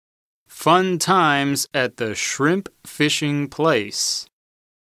Fun times at the shrimp fishing place.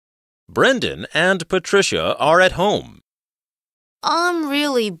 Brendan and Patricia are at home. I'm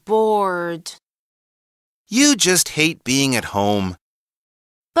really bored. You just hate being at home.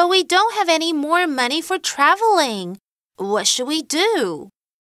 But we don't have any more money for traveling. What should we do?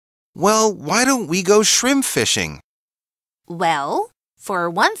 Well, why don't we go shrimp fishing? Well, for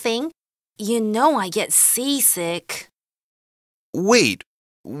one thing, you know I get seasick. Wait,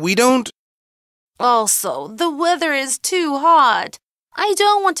 we don't... Also, the weather is too hot. I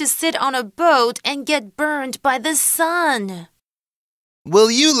don't want to sit on a boat and get burned by the sun.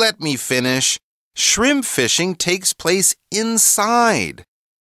 Will you let me finish? Shrimp fishing takes place inside.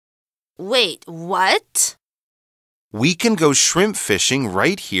 Wait, what? We can go shrimp fishing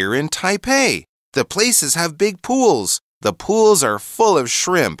right here in Taipei. The places have big pools. The pools are full of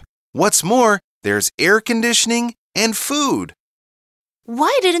shrimp. What's more, there's air conditioning and food.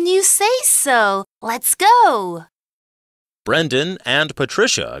 Why didn't you say so? Let's go. Brendan and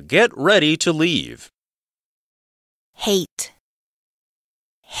Patricia get ready to leave. Hate,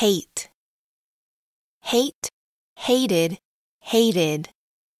 hate, hate, hated, hated.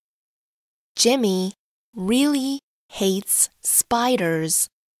 Jimmy really hates spiders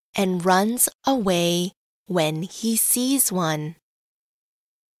and runs away when he sees one.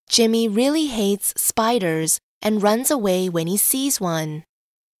 Jimmy really hates spiders and runs away when he sees one.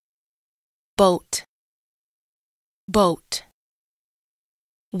 Boat, boat.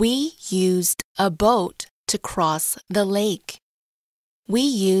 We used a boat to cross the lake. We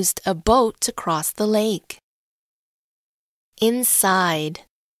used a boat to cross the lake. Inside,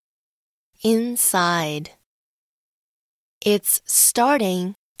 inside. It's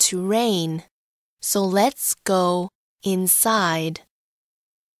starting to rain, so let's go inside.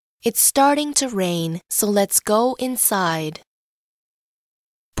 It's starting to rain, so let's go inside.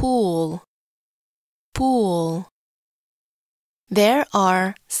 Pool, pool. There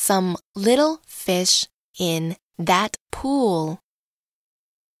are some little fish in that pool.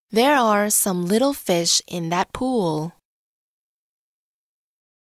 There are some little fish in that pool.